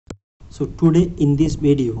So today in this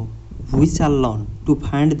video we shall learn to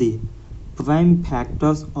find the prime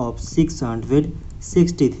factors of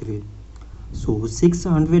 663. So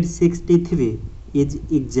 663 is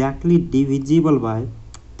exactly divisible by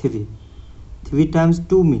 3. 3 times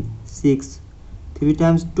 2 mean 6, 3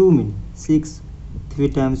 times 2 mean 6, 3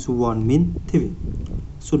 times 1 mean 3.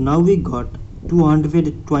 So now we got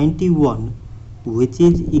 221, which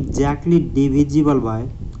is exactly divisible by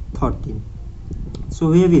 13.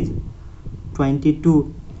 So here is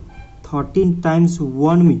 22, 13 times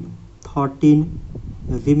 1 mean 13,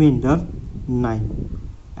 remainder 9,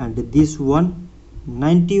 and this one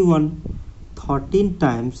 91, 13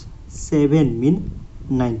 times 7 mean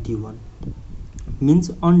 91,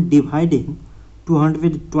 means on dividing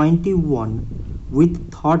 221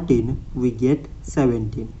 with 13 we get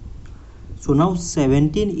 17. So now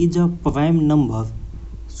 17 is a prime number,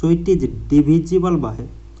 so it is divisible by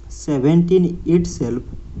 17 itself,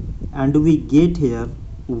 and we get here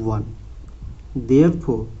 1.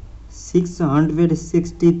 Therefore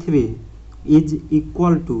 663 is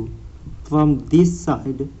equal to, from this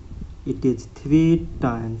side it is 3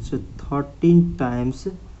 times 13 times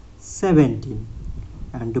 17,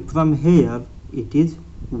 and from here it is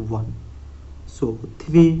 1. So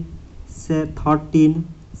 3, 13,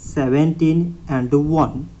 17 and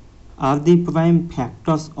 1 are the prime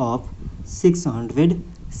factors of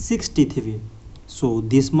 663. So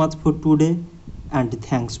this much for today, and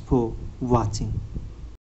thanks for watching.